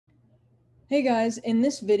Hey guys, in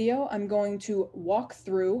this video, I'm going to walk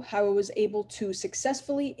through how I was able to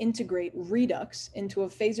successfully integrate Redux into a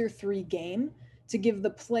Phaser 3 game to give the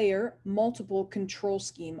player multiple control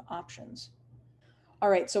scheme options. All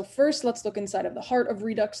right, so first let's look inside of the heart of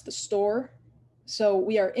Redux, the store. So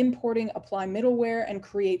we are importing apply middleware and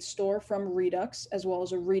create store from Redux, as well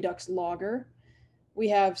as a Redux logger. We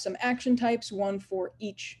have some action types, one for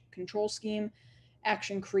each control scheme,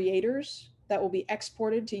 action creators that will be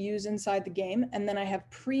exported to use inside the game. And then I have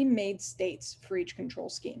pre-made states for each control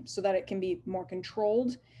scheme so that it can be more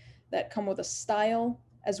controlled, that come with a style,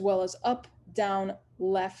 as well as up, down,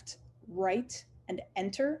 left, right, and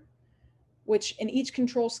enter, which in each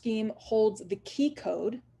control scheme holds the key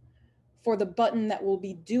code for the button that will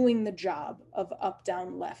be doing the job of up,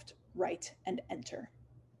 down, left, right, and enter.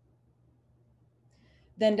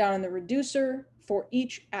 Then down in the reducer, for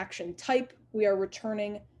each action type, we are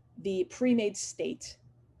returning the pre-made state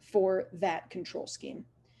for that control scheme.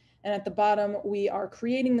 And at the bottom, we are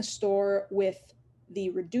creating the store with the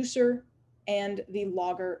reducer and the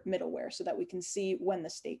logger middleware so that we can see when the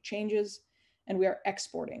state changes, and we are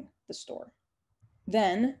exporting the store.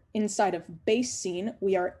 Then inside of base scene,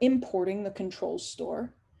 we are importing the controls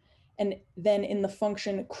store. And then in the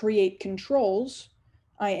function create controls,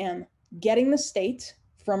 I am getting the state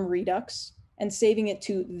from Redux and saving it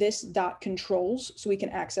to this.controls so we can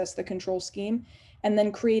access the control scheme, and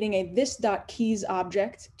then creating a this.keys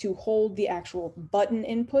object to hold the actual button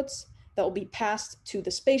inputs that will be passed to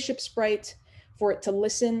the spaceship sprite for it to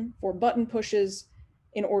listen for button pushes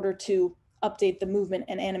in order to update the movement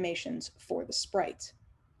and animations for the sprite.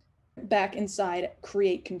 Back inside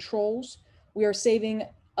create controls, we are saving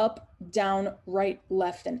up, down, right,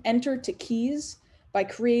 left, and enter to keys by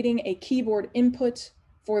creating a keyboard input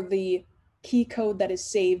for the key code that is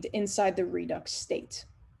saved inside the Redux state.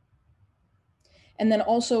 And then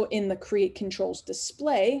also in the create controls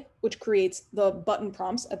display, which creates the button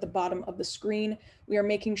prompts at the bottom of the screen, we are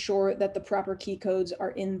making sure that the proper key codes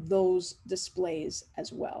are in those displays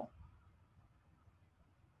as well.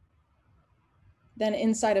 Then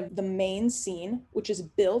inside of the main scene, which is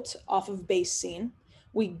built off of base scene,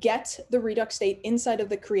 we get the Redux state inside of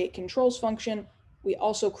the create controls function. We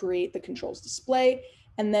also create the controls display,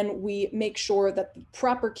 and then we make sure that the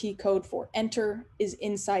proper key code for enter is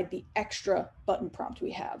inside the extra button prompt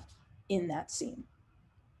we have in that scene.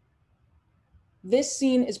 This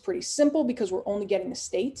scene is pretty simple because we're only getting the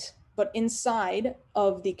state, but inside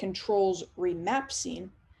of the controls remap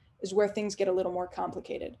scene is where things get a little more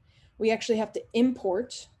complicated. We actually have to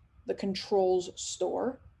import the controls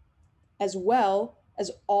store as well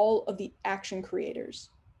as all of the action creators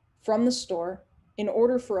from the store in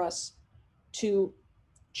order for us to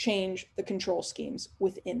change the control schemes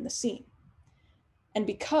within the scene. And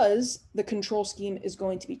because the control scheme is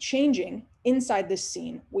going to be changing inside this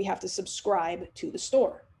scene, we have to subscribe to the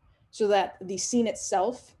store so that the scene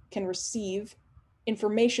itself can receive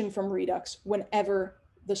information from Redux whenever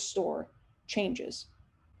the store changes.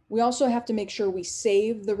 We also have to make sure we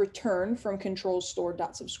save the return from control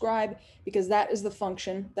store.subscribe because that is the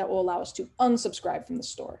function that will allow us to unsubscribe from the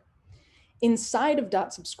store. Inside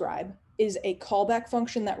of .subscribe is a callback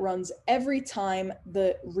function that runs every time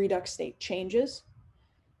the Redux state changes.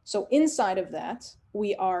 So inside of that,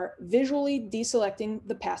 we are visually deselecting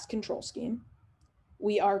the past control scheme.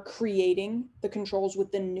 We are creating the controls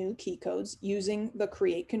with the new key codes using the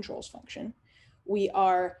create controls function. We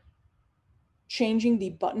are changing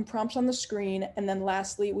the button prompts on the screen. And then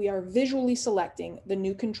lastly, we are visually selecting the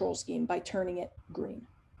new control scheme by turning it green.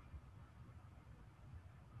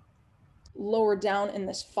 Lower down in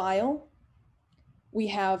this file, we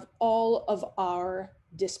have all of our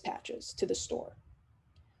dispatches to the store,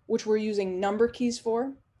 which we're using number keys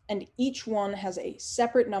for, and each one has a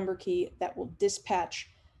separate number key that will dispatch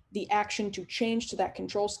the action to change to that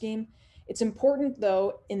control scheme. It's important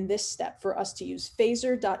though in this step for us to use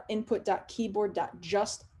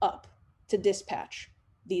phaser.input.keyboard.justup to dispatch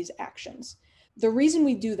these actions. The reason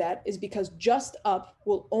we do that is because just up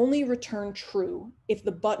will only return true if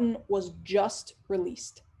the button was just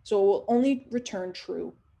released. So it will only return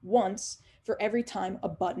true once for every time a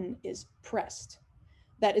button is pressed.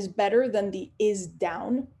 That is better than the is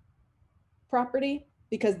down property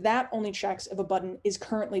because that only checks if a button is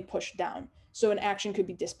currently pushed down. So an action could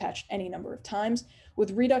be dispatched any number of times.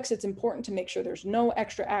 With Redux, it's important to make sure there's no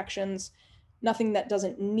extra actions. Nothing that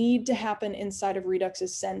doesn't need to happen inside of Redux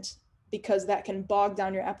is sent because that can bog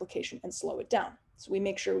down your application and slow it down. So we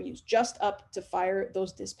make sure we use just up to fire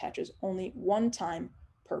those dispatches only one time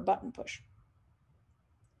per button push.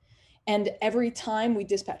 And every time we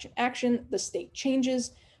dispatch an action, the state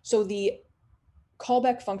changes. So the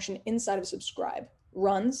callback function inside of subscribe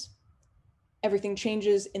runs, everything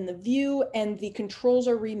changes in the view, and the controls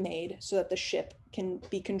are remade so that the ship can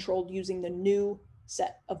be controlled using the new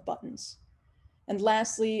set of buttons. And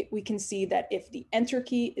lastly, we can see that if the enter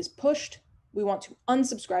key is pushed, we want to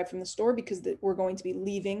unsubscribe from the store because we're going to be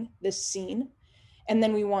leaving this scene. And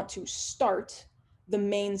then we want to start the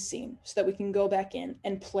main scene so that we can go back in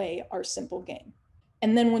and play our simple game.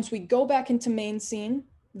 And then once we go back into main scene,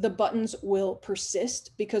 the buttons will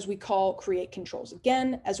persist because we call create controls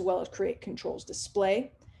again, as well as create controls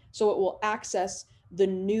display. So it will access the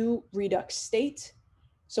new Redux state.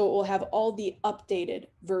 So it will have all the updated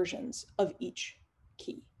versions of each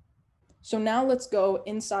key. So now let's go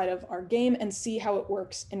inside of our game and see how it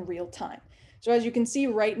works in real time. So as you can see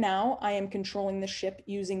right now, I am controlling the ship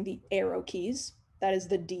using the arrow keys. That is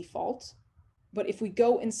the default. But if we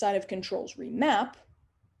go inside of controls remap,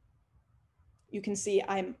 you can see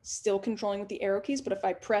I'm still controlling with the arrow keys, but if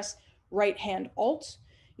I press right-hand Alt,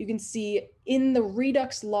 you can see in the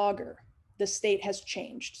Redux logger, the state has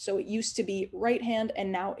changed. So it used to be right hand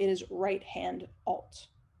and now it is right-hand Alt.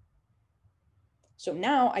 So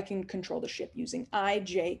now I can control the ship using I,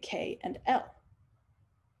 J, K, and L,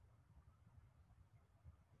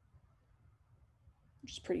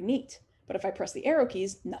 which is pretty neat. But if I press the arrow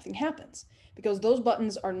keys, nothing happens because those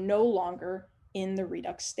buttons are no longer in the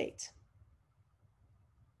Redux state.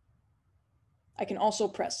 I can also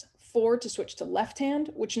press 4 to switch to left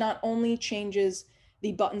hand, which not only changes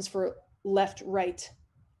the buttons for left, right,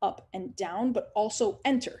 up, and down, but also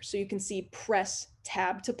enter. So you can see press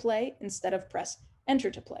tab to play instead of press enter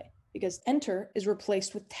to play, because enter is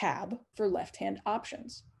replaced with tab for left-hand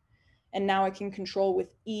options. And now I can control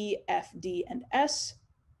with E, F, D, and S,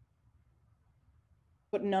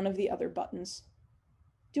 but none of the other buttons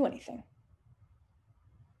do anything.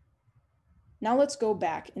 Now let's go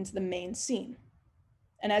back into the main scene.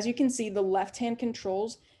 And as you can see, the left-hand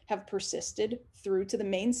controls have persisted through to the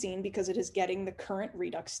main scene because it is getting the current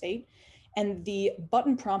Redux state. And the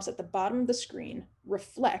button prompts at the bottom of the screen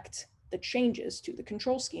reflect the changes to the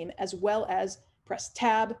control scheme, as well as press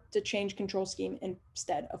tab to change control scheme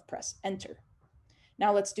instead of press enter.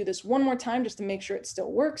 Now let's do this one more time just to make sure it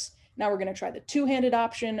still works. Now we're going to try the two-handed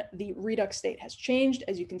option. The Redux state has changed,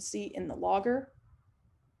 as you can see in the logger.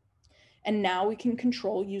 And now we can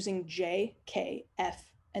control using J, K, F,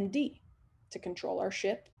 and D to control our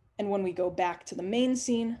ship. And when we go back to the main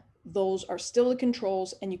scene, those are still the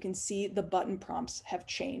controls, and you can see the button prompts have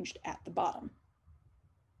changed at the bottom.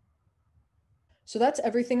 So that's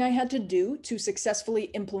everything I had to do to successfully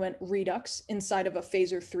implement Redux inside of a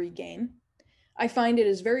Phaser 3 game. I find it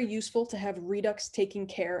is very useful to have Redux taking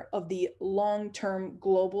care of the long-term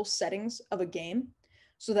global settings of a game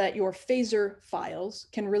so that your Phaser files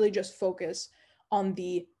can really just focus on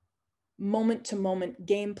the moment-to-moment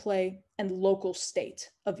gameplay and local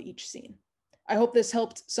state of each scene. I hope this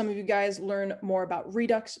helped some of you guys learn more about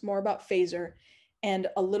Redux, more about Phaser, and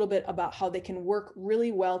a little bit about how they can work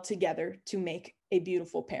really well together to make a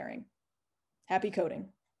beautiful pairing. Happy coding.